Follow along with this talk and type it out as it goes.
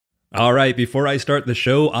All right, before I start the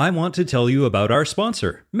show, I want to tell you about our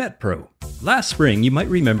sponsor, MetPro. Last spring, you might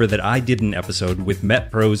remember that I did an episode with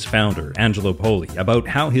MetPro's founder, Angelo Poli, about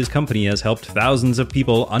how his company has helped thousands of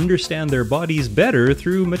people understand their bodies better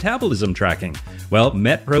through metabolism tracking. Well,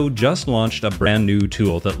 MetPro just launched a brand new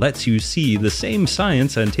tool that lets you see the same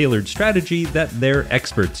science and tailored strategy that their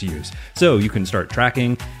experts use. So you can start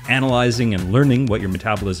tracking, analyzing, and learning what your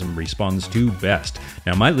metabolism responds to best.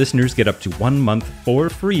 Now, my listeners get up to 1 month for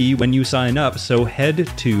free when you sign up, so head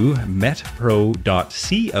to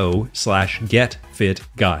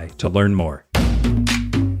metpro.co/getfitguy to learn more.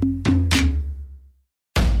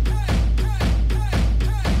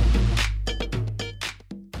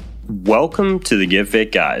 Welcome to the Get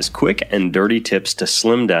Fit Guys, quick and dirty tips to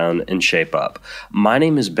slim down and shape up. My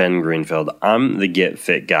name is Ben Greenfield. I'm the Get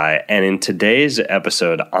Fit Guy, and in today's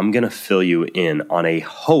episode, I'm going to fill you in on a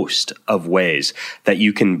host of ways that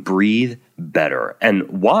you can breathe better and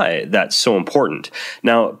why that's so important.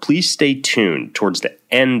 Now, please stay tuned towards the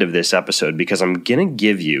end of this episode because I'm going to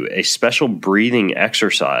give you a special breathing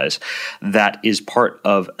exercise that is part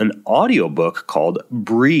of an audiobook called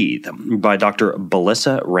Breathe by Dr.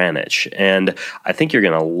 Belissa Ranich. And I think you're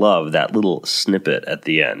going to love that little snippet at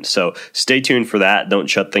the end. So stay tuned for that. Don't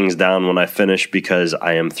shut things down when I finish because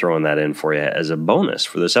I am throwing that in for you as a bonus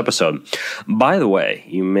for this episode. By the way,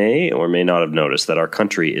 you may or may not have noticed that our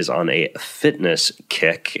country is on a fitness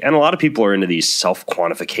kick, and a lot of people are into these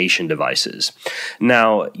self-quantification devices.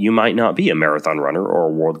 Now, you might not be a marathon runner or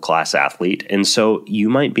a world-class athlete, and so you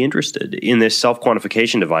might be interested in this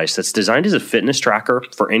self-quantification device that's designed as a fitness tracker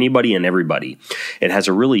for anybody and everybody. It has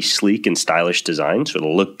a really sleek and stylish design, so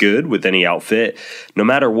it'll look good with any outfit. No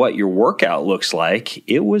matter what your workout looks like,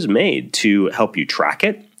 it was made to help you track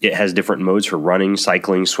it. It has different modes for running,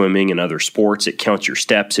 cycling, swimming, and other sports. It counts your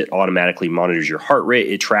steps. It automatically monitors your heart rate.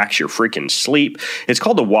 It tracks your freaking sleep. It's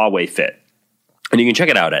called the Huawei Fit. And you can check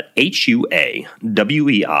it out at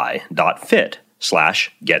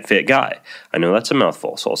huawei.fit/getfitguy. I know that's a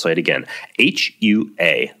mouthful, so I'll say it again.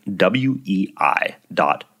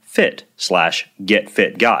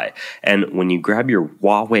 huawei.fit/getfitguy. And when you grab your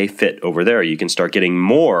Huawei Fit over there, you can start getting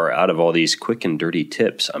more out of all these quick and dirty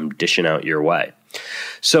tips I'm dishing out your way.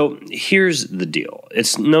 So here's the deal.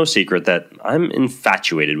 It's no secret that I'm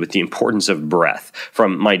infatuated with the importance of breath.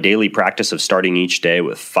 From my daily practice of starting each day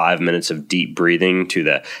with 5 minutes of deep breathing to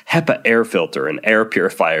the HEPA air filter and air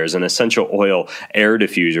purifiers and essential oil air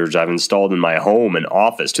diffusers I've installed in my home and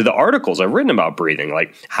office, to the articles I've written about breathing,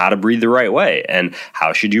 like how to breathe the right way and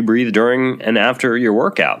how should you breathe during and after your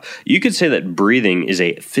workout. You could say that breathing is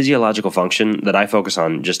a physiological function that I focus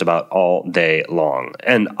on just about all day long.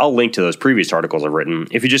 And I'll link to those previous articles I've written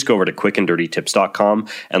if you just go over to quickanddirtytips.com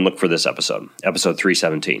and look for this episode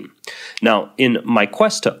 317. Now, in my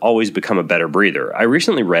quest to always become a better breather, I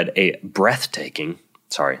recently read a breathtaking,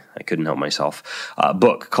 I couldn't help myself,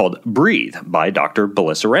 book called Breathe by Dr.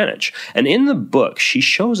 Belissa Ranich. And in the book, she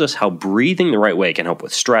shows us how breathing the right way can help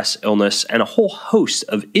with stress, illness, and a whole host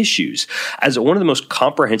of issues. As one of the most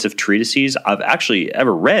comprehensive treatises I've actually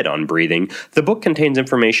ever read on breathing, the book contains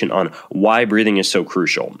information on why breathing is so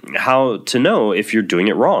crucial, how to know if you're doing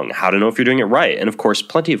it wrong, how to know if you're doing it right, and of course,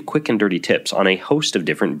 plenty of quick and dirty tips on a host of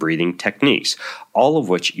different breathing techniques, all of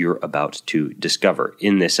which you're about to discover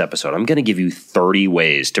in this episode. I'm going to give you 30 ways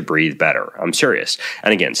to breathe better. I'm serious.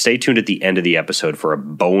 And again, stay tuned at the end of the episode for a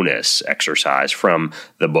bonus exercise from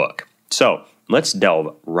the book. So let's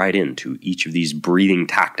delve right into each of these breathing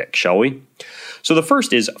tactics, shall we? So the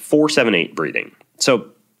first is 4-7-8 breathing. So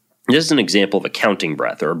this is an example of a counting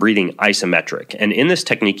breath or a breathing isometric. And in this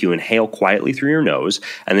technique, you inhale quietly through your nose,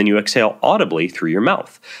 and then you exhale audibly through your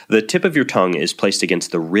mouth. The tip of your tongue is placed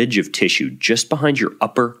against the ridge of tissue just behind your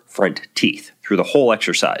upper front teeth through the whole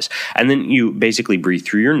exercise. And then you basically breathe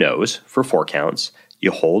through your nose for 4 counts.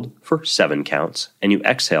 You hold for 7 counts, and you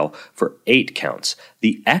exhale for 8 counts.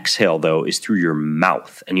 The exhale, though, is through your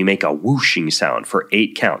mouth, and you make a whooshing sound for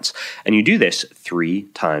 8 counts. And you do this 3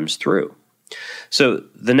 times through. So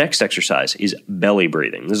the next exercise is belly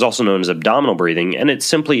breathing. This is also known as abdominal breathing, and it's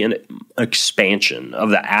simply an expansion of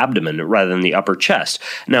the abdomen rather than the upper chest.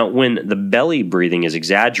 Now, when the belly breathing is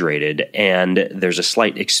exaggerated and there's a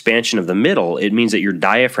slight expansion of the middle, it means that your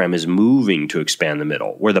diaphragm is moving to expand the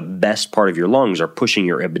middle, where the best part of your lungs are pushing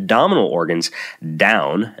your abdominal organs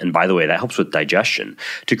down, and by the way, that helps with digestion,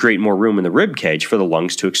 to create more room in the rib cage for the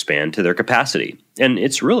lungs to expand to their capacity. And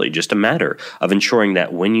it's really just a matter of ensuring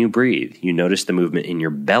that when you breathe, you notice the movement in your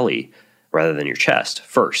belly rather than your chest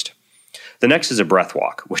first. The next is a breath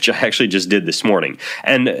walk, which I actually just did this morning.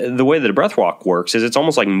 And the way that a breath walk works is it's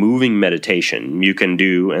almost like moving meditation. You can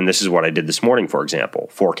do, and this is what I did this morning, for example,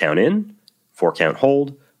 4 count in, 4 count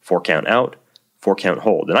hold, 4 count out, 4 count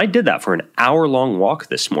hold. And I did that for an hour-long walk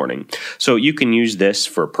this morning. So you can use this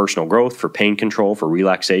for personal growth, for pain control, for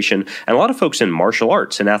relaxation. And a lot of folks in martial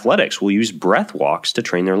arts and athletics will use breath walks to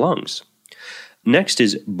train their lungs. Next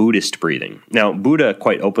is Buddhist breathing. Now, Buddha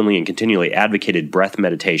quite openly and continually advocated breath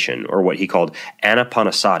meditation, or what he called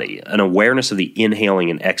anapanasati, an awareness of the inhaling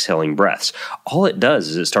and exhaling breaths. All it does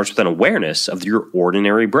is it starts with an awareness of your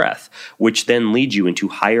ordinary breath, which then leads you into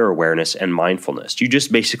higher awareness and mindfulness. You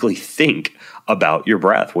just basically think about your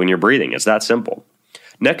breath when you're breathing. It's that simple.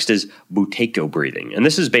 Next is Buteyko breathing, and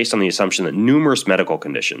this is based on the assumption that numerous medical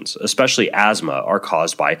conditions, especially asthma, are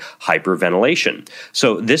caused by hyperventilation.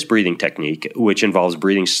 So this breathing technique, which involves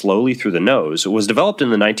breathing slowly through the nose, was developed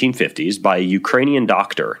in the 1950s by a Ukrainian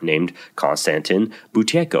doctor named Konstantin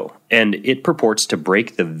Buteyko, and it purports to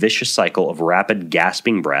break the vicious cycle of rapid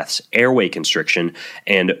gasping breaths, airway constriction,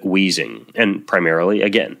 and wheezing. And primarily,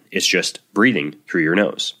 again, it's just breathing through your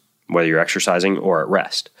nose, whether you're exercising or at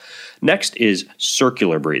rest. Next is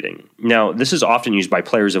circular breathing. Now, this is often used by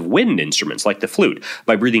players of wind instruments like the flute,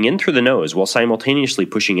 by breathing in through the nose while simultaneously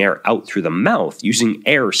pushing air out through the mouth. Using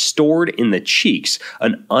air stored in the cheeks,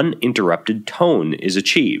 an uninterrupted tone is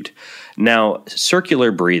achieved. Now,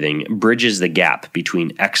 circular breathing bridges the gap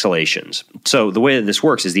between exhalations. So the way that this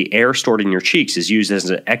works is the air stored in your cheeks is used as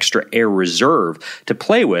an extra air reserve to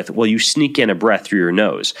play with while you sneak in a breath through your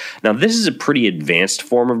nose. Now, this is a pretty advanced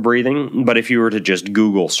form of breathing, but if you were to just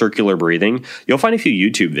Google circular breathing, you'll find a few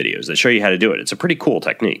YouTube videos that show you how to do it. It's a pretty cool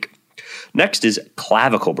technique. Next is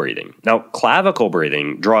clavicle breathing. Now, clavicle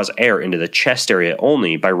breathing draws air into the chest area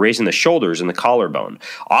only by raising the shoulders and the collarbone.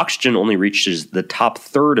 Oxygen only reaches the top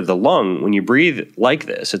third of the lung when you breathe like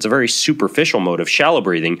this. It's a very superficial mode of shallow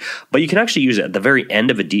breathing, but you can actually use it at the very end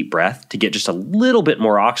of a deep breath to get just a little bit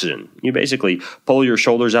more oxygen. You basically pull your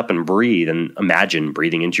shoulders up and breathe, and imagine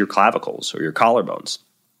breathing into your clavicles or your collarbones.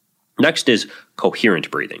 Next is coherent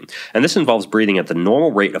breathing, and this involves breathing at the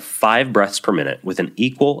normal rate of 5 breaths per minute with an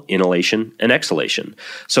equal inhalation and exhalation.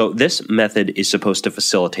 So this method is supposed to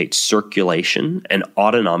facilitate circulation and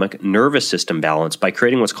autonomic nervous system balance by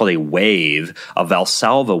creating what's called a wave, a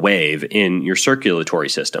Valsalva wave in your circulatory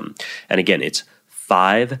system. And again, it's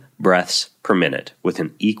 5 breaths per minute with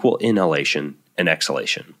an equal inhalation and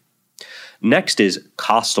exhalation. Next is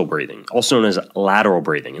costal breathing, also known as lateral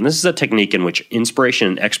breathing. And this is a technique in which inspiration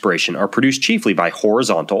and expiration are produced chiefly by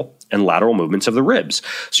horizontal and lateral movements of the ribs.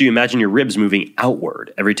 So you imagine your ribs moving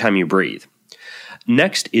outward every time you breathe.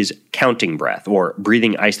 Next is counting breath, or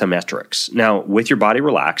breathing isometrics. Now, with your body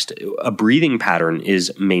relaxed, a breathing pattern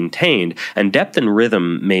is maintained, and depth and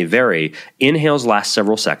rhythm may vary. Inhales last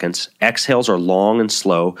several seconds, exhales are long and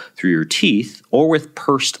slow through your teeth or with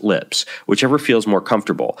pursed lips, whichever feels more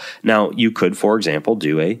comfortable. Now, you could, for example,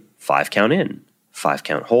 do a 5 count in, 5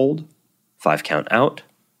 count hold, 5 count out,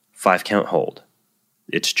 5 count hold.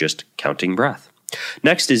 It's just counting breath.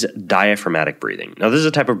 Next is diaphragmatic breathing. Now, this is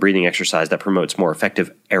a type of breathing exercise that promotes more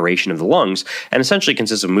effective aeration of the lungs and essentially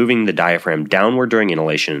consists of moving the diaphragm downward during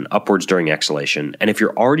inhalation and upwards during exhalation. And if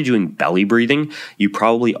you're already doing belly breathing, you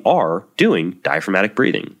probably are doing diaphragmatic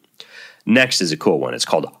breathing. Next is a cool one. It's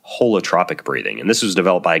called holotropic breathing, and this was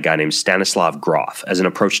developed by a guy named Stanislav Grof as an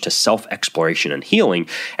approach to self-exploration and healing,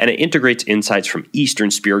 and it integrates insights from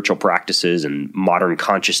Eastern spiritual practices and modern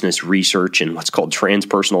consciousness research and what's called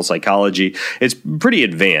transpersonal psychology. It's pretty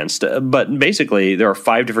advanced, but basically there are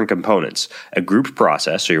 5 different components: a group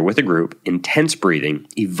process, so you're with a group, intense breathing,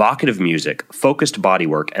 evocative music, focused body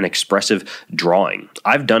work, and expressive drawing.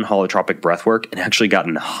 I've done holotropic breath work and actually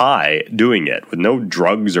gotten high doing it with no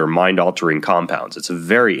drugs or mind-altering compounds. It's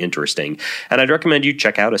very interesting, and I'd recommend you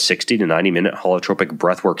check out a 60 to 90 minute holotropic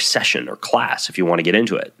breathwork session or class if you want to get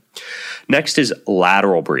into it. Next is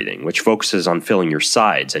lateral breathing, which focuses on filling your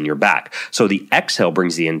sides and your back. So the exhale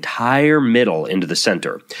brings the entire middle into the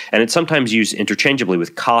center, and it's sometimes used interchangeably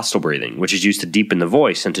with costal breathing, which is used to deepen the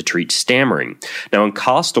voice and to treat stammering. Now, in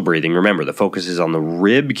costal breathing, remember, the focus is on the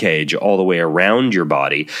rib cage all the way around your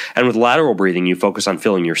body, and with lateral breathing, you focus on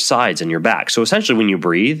filling your sides and your back. So essentially, when you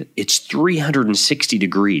breathe, it's 360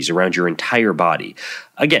 degrees around your entire body.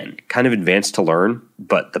 Again, kind of advanced to learn,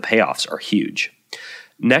 but the payoffs are huge.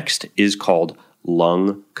 Next is called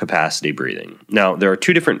lung capacity breathing. Now, there are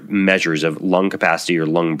 2 different measures of lung capacity or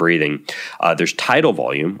lung breathing. There's tidal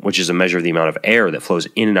volume, which is a measure of the amount of air that flows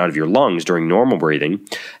in and out of your lungs during normal breathing,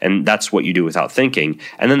 and that's what you do without thinking.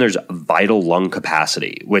 And then there's vital lung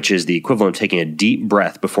capacity, which is the equivalent of taking a deep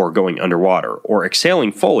breath before going underwater or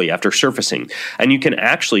exhaling fully after surfacing. And you can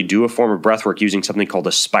actually do a form of breath work using something called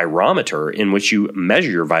a spirometer, in which you measure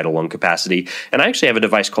your vital lung capacity. And I actually have a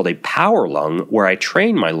device called a power lung where I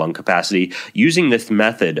train my lung capacity using using this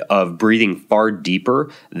method of breathing far deeper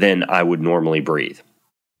than I would normally breathe.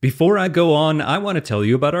 Before I go on, I want to tell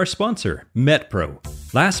you about our sponsor, MetPro.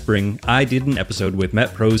 Last spring, I did an episode with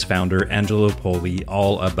MetPro's founder, Angelo Poli,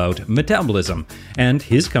 all about metabolism. And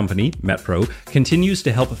his company, MetPro, continues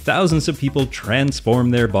to help thousands of people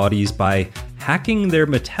transform their bodies by hacking their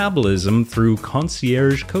metabolism through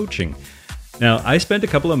concierge coaching. Now, I spent a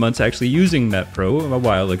couple of months actually using MetPro a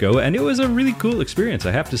while ago, and it was a really cool experience,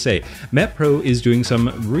 I have to say. MetPro is doing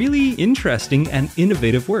some really interesting and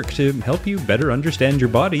innovative work to help you better understand your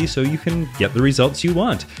body so you can get the results you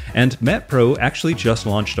want. And MetPro actually just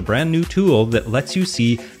launched a brand new tool that lets you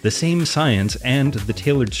see the same science and the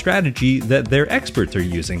tailored strategy that their experts are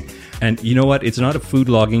using. And you know what? It's not a food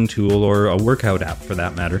logging tool or a workout app for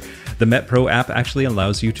that matter. The MetPro app actually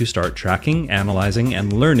allows you to start tracking, analyzing,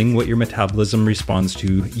 and learning what your metabolism responds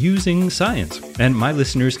to using science. And my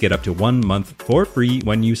listeners get up to 1 month for free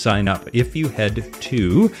when you sign up if you head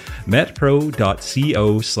to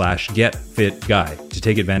metpro.co/getfitguy to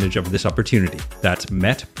take advantage of this opportunity. That's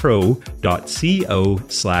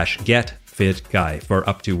metpro.co/getfitguy for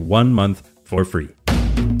up to 1 month for free.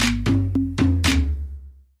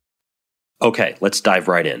 Okay, let's dive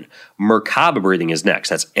right in. Merkaba breathing is next.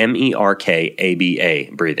 That's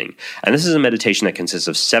Merkaba breathing. And this is a meditation that consists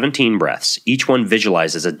of 17 breaths. Each one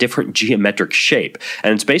visualizes a different geometric shape.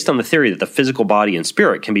 And it's based on the theory that the physical body and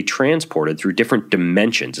spirit can be transported through different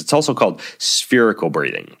dimensions. It's also called spherical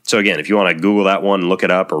breathing. So again, if you want to Google that one, look it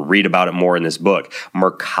up, or read about it more in this book,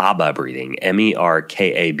 Merkaba breathing,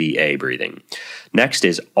 Merkaba breathing. Next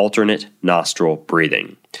is alternate nostril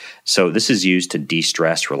breathing. So this is used to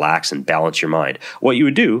de-stress, relax, and balance your mind. What you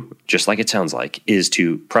would do, just like it sounds like, is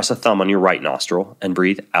to press a thumb on your right nostril and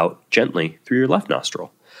breathe out gently through your left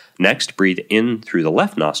nostril. Next, breathe in through the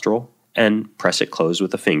left nostril and press it closed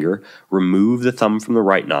with a finger. Remove the thumb from the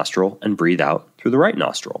right nostril and breathe out through the right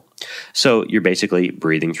nostril. So you're basically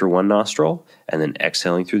breathing through one nostril and then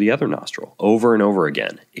exhaling through the other nostril over and over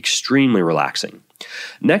again. Extremely relaxing.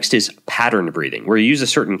 Next is patterned breathing, where you use a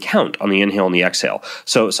certain count on the inhale and the exhale.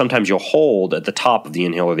 So sometimes you'll hold at the top of the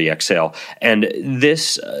inhale or the exhale, and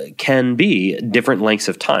this can be different lengths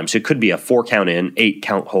of time. So it could be a 4 count in, 8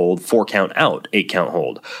 count hold, 4 count out, 8 count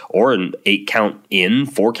hold, or an 8 count in,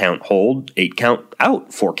 4 count hold, 8 count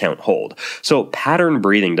out, 4 count hold. So pattern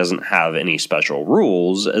breathing doesn't have any special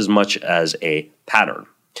rules as much as a pattern.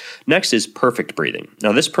 Next is perfect breathing.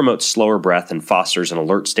 Now, this promotes slower breath and fosters an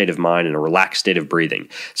alert state of mind and a relaxed state of breathing.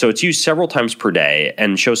 So it's used several times per day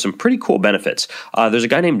and shows some pretty cool benefits. There's a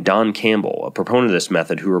guy named Don Campbell, a proponent of this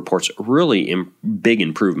method, who reports really big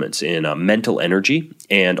improvements in mental energy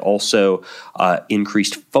and also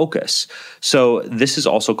increased focus. So this is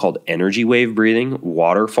also called energy wave breathing,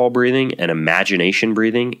 waterfall breathing, and imagination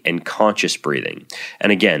breathing, and conscious breathing.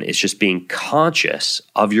 And again, it's just being conscious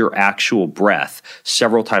of your actual breath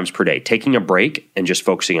several times per day, taking a break and just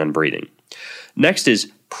focusing on breathing. Next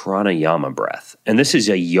is pranayama breath. And this is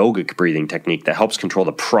a yogic breathing technique that helps control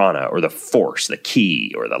the prana, or the force, the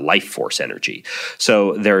ki, or the life force energy.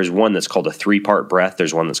 So there's one that's called a 3-part breath.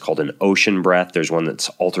 There's one that's called an ocean breath. There's one that's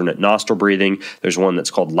alternate nostril breathing. There's one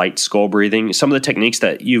that's called light skull breathing. Some of the techniques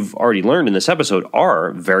that you've already learned in this episode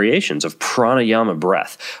are variations of pranayama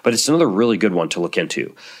breath, but it's another really good one to look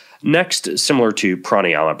into. Next, similar to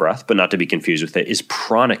pranayama breath, but not to be confused with it, is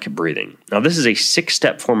pranic breathing. Now, this is a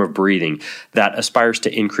 6-step form of breathing that aspires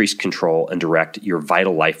to increase control and direct your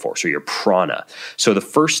vital life force, or your prana. So the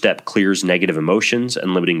first step clears negative emotions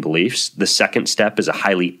and limiting beliefs. The second step is a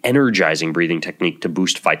highly energizing breathing technique to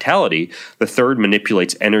boost vitality. The third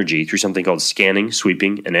manipulates energy through something called scanning,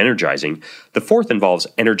 sweeping, and energizing. The fourth involves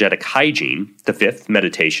energetic hygiene. The fifth,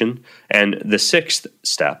 meditation. And the sixth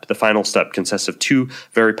step, the final step, consists of 2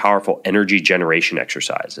 very powerful energy generation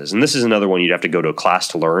exercises. And this is another one you'd have to go to a class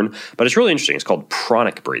to learn, but it's really interesting. It's called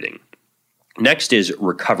pranic breathing. Next is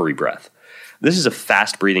recovery breath. This is a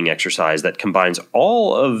fast breathing exercise that combines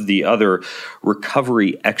all of the other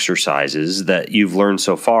recovery exercises that you've learned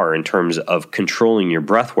so far in terms of controlling your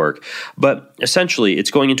breath work. But essentially,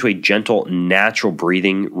 it's going into a gentle, natural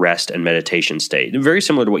breathing, rest, and meditation state. Very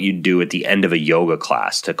similar to what you do at the end of a yoga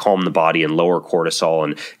class to calm the body and lower cortisol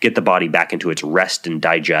and get the body back into its rest and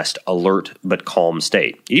digest, alert but calm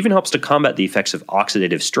state. It even helps to combat the effects of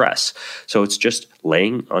oxidative stress. So it's just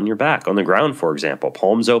laying on your back on the ground, for example,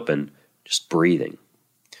 palms open, just breathing.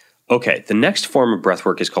 Okay, the next form of breath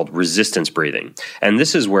work is called resistance breathing. And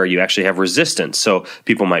this is where you actually have resistance. So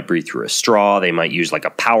people might breathe through a straw, they might use like a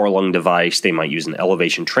power lung device, they might use an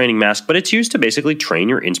elevation training mask, but it's used to basically train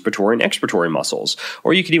your inspiratory and expiratory muscles.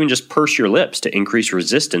 Or you could even just purse your lips to increase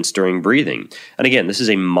resistance during breathing. And again, this is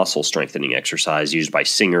a muscle strengthening exercise used by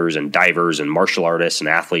singers and divers and martial artists and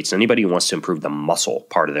athletes, and anybody who wants to improve the muscle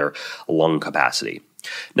part of their lung capacity.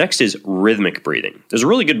 Next is rhythmic breathing. There's a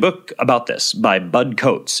really good book about this by Bud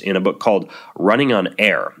Coates in a book called Running on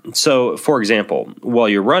Air. So, for example, while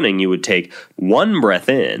you're running, you would take one breath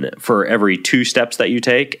in for every 2 steps that you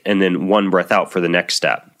take, and then one breath out for the next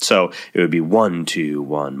step. So it would be 1, 2,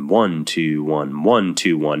 1, 1, 2, 1, 1,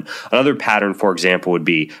 2, 1. Another pattern, for example, would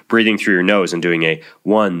be breathing through your nose and doing a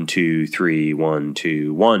 1, 2, 3, 1,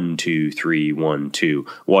 2, 1, 2, 3, 1, 2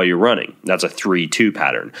 while you're running. That's a 3-2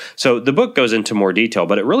 pattern. So the book goes into more detail,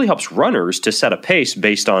 but it really helps runners to set a pace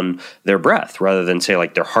based on their breath rather than, say,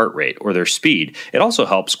 like their heart rate or their speed. It also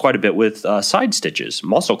helps quite a bit with side stitches,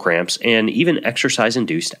 muscle cramps, and even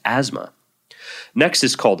exercise-induced asthma. Next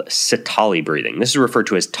is called sitali breathing. This is referred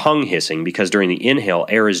to as tongue hissing because during the inhale,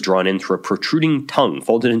 air is drawn in through a protruding tongue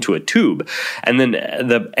folded into a tube, and then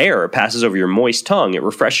the air passes over your moist tongue. It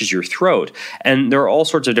refreshes your throat, and there are all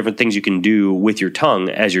sorts of different things you can do with your tongue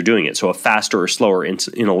as you're doing it. So a faster or slower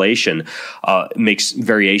inhalation makes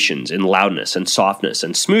variations in loudness and softness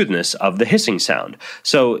and smoothness of the hissing sound.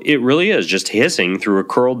 So it really is just hissing through a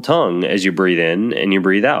curled tongue as you breathe in and you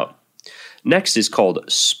breathe out. Next is called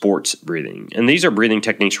sports breathing, and these are breathing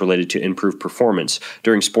techniques related to improved performance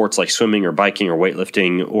during sports like swimming or biking or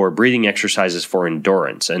weightlifting, or breathing exercises for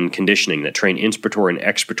endurance and conditioning that train inspiratory and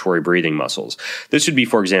expiratory breathing muscles. This would be,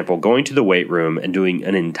 for example, going to the weight room and doing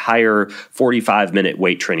an entire 45-minute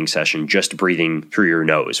weight training session just breathing through your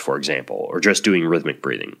nose, for example, or just doing rhythmic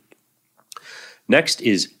breathing. Next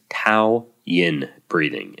is Tao Yin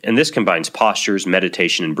breathing, and this combines postures,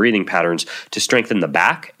 meditation, and breathing patterns to strengthen the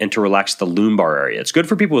back and to relax the lumbar area. It's good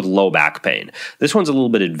for people with low back pain. This one's a little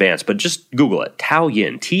bit advanced, but just Google it. Tao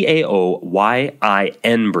Yin,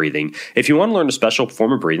 Taoyin breathing, if you want to learn a special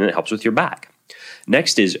form of breathing that helps with your back.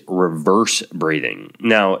 Next is reverse breathing.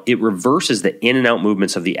 Now, it reverses the in and out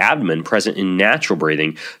movements of the abdomen present in natural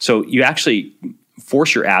breathing, so you actually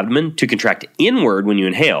force your abdomen to contract inward when you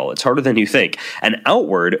inhale. It's harder than you think. And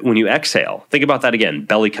outward when you exhale. Think about that again.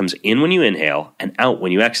 Belly comes in when you inhale and out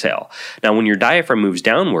when you exhale. Now, when your diaphragm moves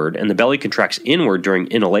downward and the belly contracts inward during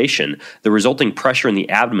inhalation, the resulting pressure in the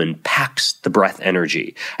abdomen packs the breath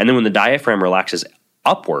energy. And then when the diaphragm relaxes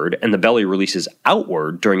upward and the belly releases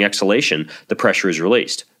outward during exhalation, the pressure is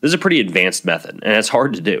released. This is a pretty advanced method, and it's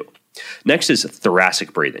hard to do. Next is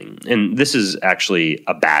thoracic breathing, and this is actually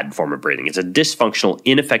a bad form of breathing. It's a dysfunctional,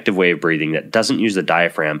 ineffective way of breathing that doesn't use the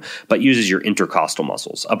diaphragm, but uses your intercostal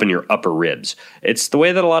muscles up in your upper ribs. It's the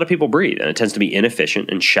way that a lot of people breathe, and it tends to be inefficient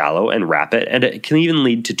and shallow and rapid, and it can even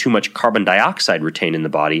lead to too much carbon dioxide retained in the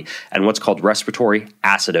body and what's called respiratory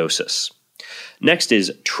acidosis. Next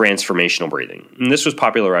is transformational breathing. And this was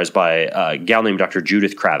popularized by a gal named Dr.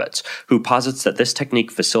 Judith Kravitz, who posits that this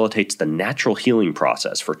technique facilitates the natural healing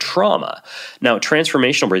process for trauma. Now,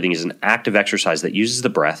 transformational breathing is an active exercise that uses the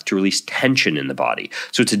breath to release tension in the body.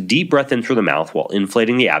 So it's a deep breath in through the mouth while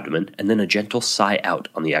inflating the abdomen, and then a gentle sigh out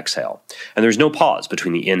on the exhale. And there's no pause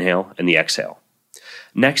between the inhale and the exhale.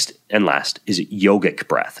 Next and last is yogic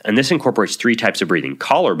breath, and this incorporates 3 types of breathing: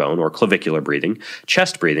 collarbone or clavicular breathing,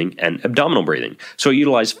 chest breathing, and abdominal breathing. So it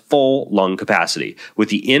utilizes full lung capacity. With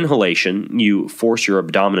the inhalation, you force your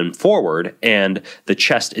abdomen forward and the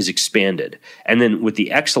chest is expanded. And then with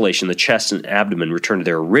the exhalation, the chest and abdomen return to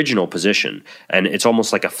their original position, and it's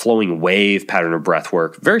almost like a flowing wave pattern of breath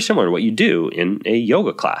work, very similar to what you do in a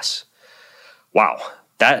yoga class. Wow.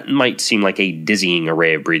 That might seem like a dizzying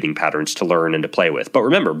array of breathing patterns to learn and to play with. But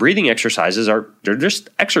remember, breathing exercises they're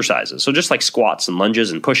just exercises. So just like squats and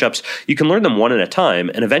lunges and push-ups, you can learn them one at a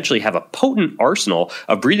time and eventually have a potent arsenal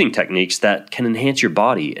of breathing techniques that can enhance your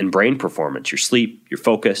body and brain performance, your sleep, your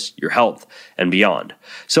focus, your health, and beyond.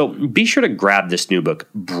 So be sure to grab this new book,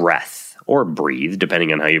 Breath, or Breathe,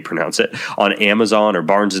 depending on how you pronounce it, on Amazon or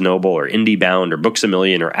Barnes & Noble or IndieBound or Books A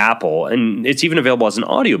Million or Apple. And it's even available as an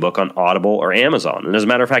audiobook on Audible or Amazon. And as a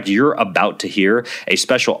matter of fact, you're about to hear a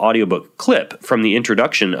special audiobook clip from the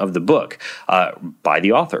introduction of the book by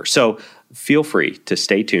the author. So feel free to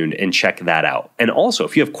stay tuned and check that out. And also,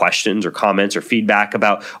 if you have questions or comments or feedback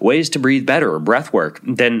about ways to breathe better or breath work,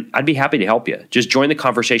 then I'd be happy to help you. Just join the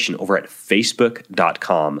conversation over at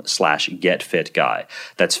facebook.com/getfitguy.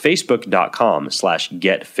 That's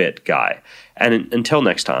facebook.com/getfitguy. And until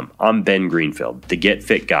next time, I'm Ben Greenfield, the Get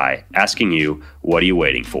Fit Guy, asking you, what are you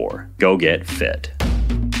waiting for? Go get fit.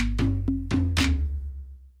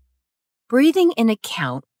 breathing in a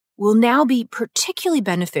count will now be particularly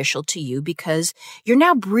beneficial to you because you're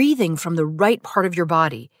now breathing from the right part of your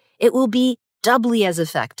body. It will be doubly as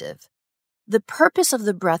effective. The purpose of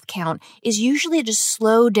the breath count is usually to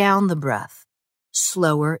slow down the breath.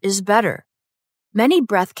 Slower is better. Many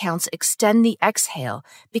breath counts extend the exhale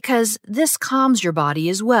because this calms your body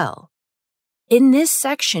as well. In this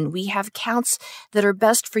section, we have counts that are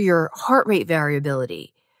best for your heart rate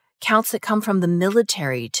variability, counts that come from the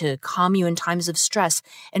military to calm you in times of stress,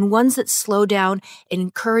 and ones that slow down and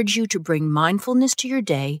encourage you to bring mindfulness to your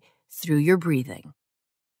day through your breathing.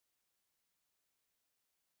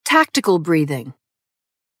 Tactical breathing.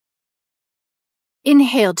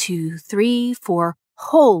 Inhale 2, 3, 4.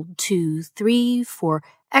 Hold 2, 3, 4.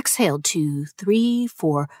 Exhale 2, 3,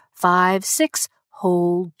 4, 5, 6.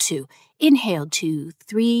 Hold 2. Inhale 2,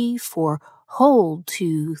 3, 4. Hold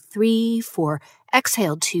 2, 3, 4.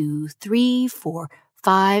 Exhale 2, 3, 4,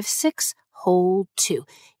 5, 6. Hold 2.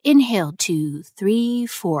 Inhale 2, 3,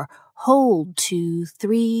 4. Hold 2,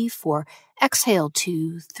 3, 4. Exhale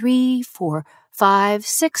 2, 3, 4, 5,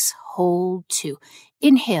 6. Hold 2.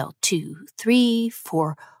 Inhale 2, 3,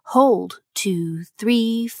 4. Hold 2,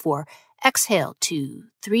 3, 4. Exhale 2,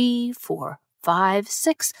 3, 4, 5,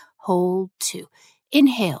 6. Hold 2.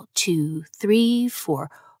 Inhale 2, 3, 4.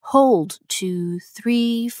 Hold 2,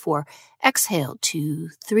 3, 4. Exhale 2,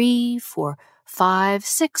 3, 4, 5,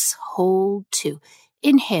 6. Hold 2.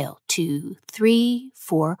 Inhale 2, 3,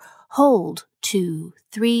 4. Hold 2,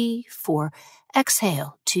 3, 4.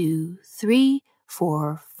 Exhale 2, 3,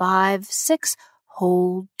 4, 5, 6.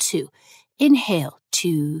 Hold 2. Inhale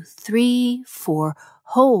 2, 3, 4.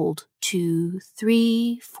 Hold 2,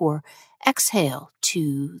 3, 4. Exhale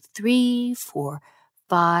 2, 3, 4,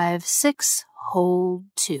 5, 6. Hold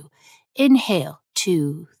 2. Inhale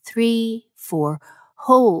 2, 3, 4.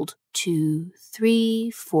 Hold 2,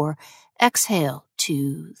 3, 4. Exhale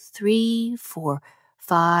 2, 3, 4,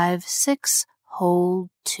 5, 6. Hold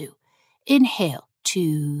 2. Inhale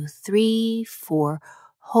 2, 3, 4.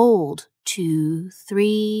 Hold 2,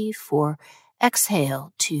 3, 4.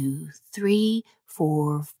 Exhale 2, 3,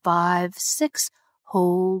 4, 5, 6.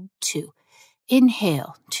 Hold 2.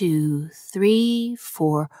 Inhale 2, 3,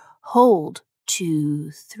 4. Hold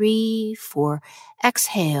 2, 3,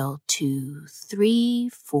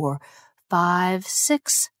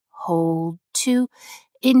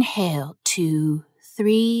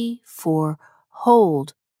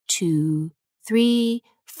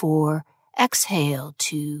 4. Exhale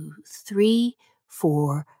 2, 3,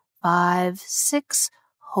 4, 5, 6.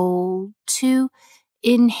 Hold 2.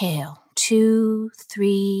 Inhale 2,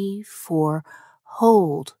 3, 4.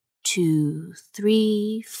 Hold 2,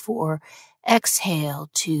 3, 4. Exhale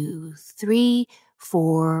 2, 3,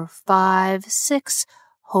 4, 5, 6.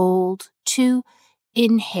 Hold 2.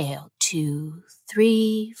 Inhale 2,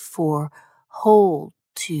 3, 4. Hold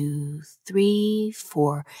 2, 3,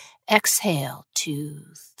 4. Exhale 2,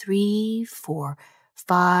 3, 4,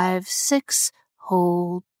 5, 6.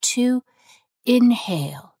 Hold 2.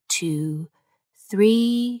 Inhale 2,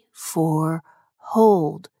 3, 4.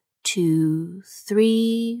 Hold 2,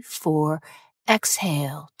 3, 4.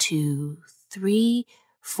 Exhale 2, 3,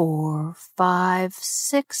 4, 5,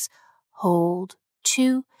 6. Hold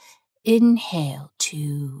 2. Inhale 2, 3, 4. Hold 2, 3, 4. Exhale 2, 3, 4, 5, 6. Hold 2. Inhale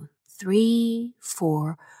 2, 3,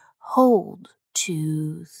 4. Hold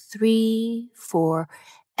 2, 3, 4.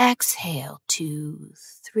 Exhale 2,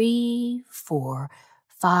 3, 4,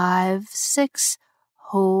 5, 6. Hold 2.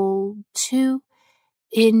 Inhale 2,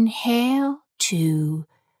 3,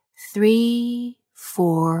 4. Hold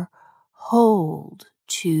 2, 3,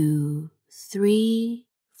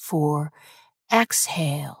 4.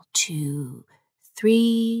 Exhale 2,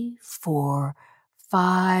 3, 4,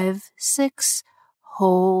 5, 6.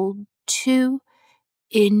 Hold 2.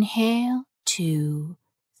 Inhale 2,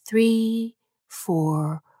 3,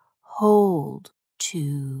 4. Hold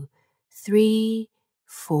 2, 3,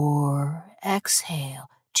 4. Exhale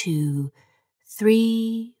 2,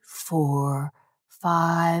 3, 4,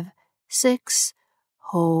 5, 6.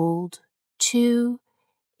 Hold 2.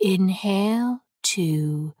 Inhale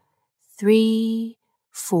 2, 3,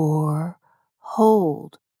 4.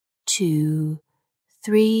 Hold 2,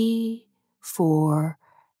 3, 4.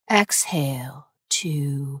 Exhale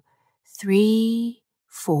 2, 3,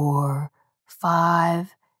 4,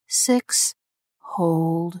 5, 6.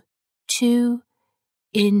 Hold 2.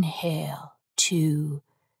 Inhale 2,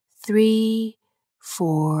 3,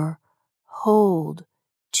 4. Hold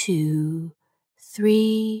 2,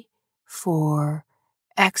 3, 4.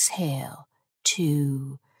 Exhale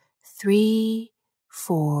 2, 3,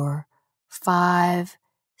 4, 5,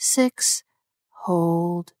 6.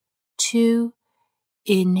 Hold 2.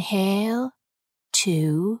 Inhale,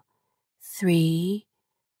 2, 3,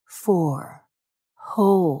 4.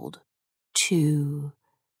 Hold, 2,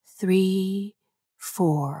 3,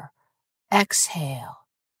 4. Exhale,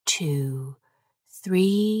 2,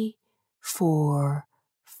 3, 4,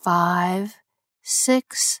 5,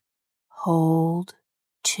 6. Hold,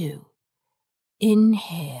 2.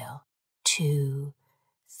 Inhale, 2,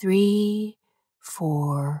 3,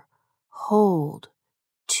 4. Hold,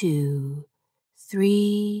 2,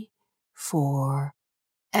 3, 4.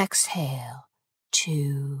 Exhale,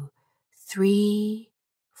 2, 3,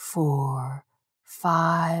 4,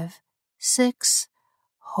 5, 6.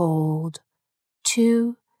 Hold,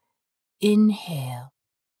 2. Inhale,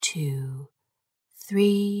 2,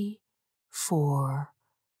 3, 4.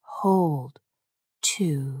 Hold,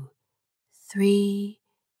 2, 3,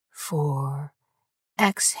 4.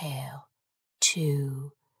 Exhale,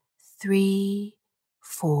 2, 3,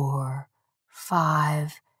 4,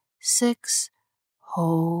 5, 6.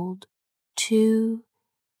 Hold, 2.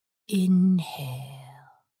 Inhale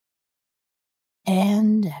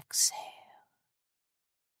and exhale.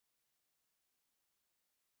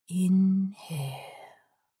 Inhale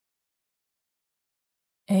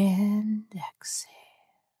and exhale.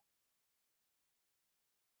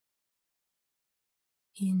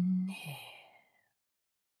 Inhale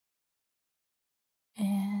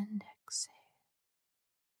and exhale.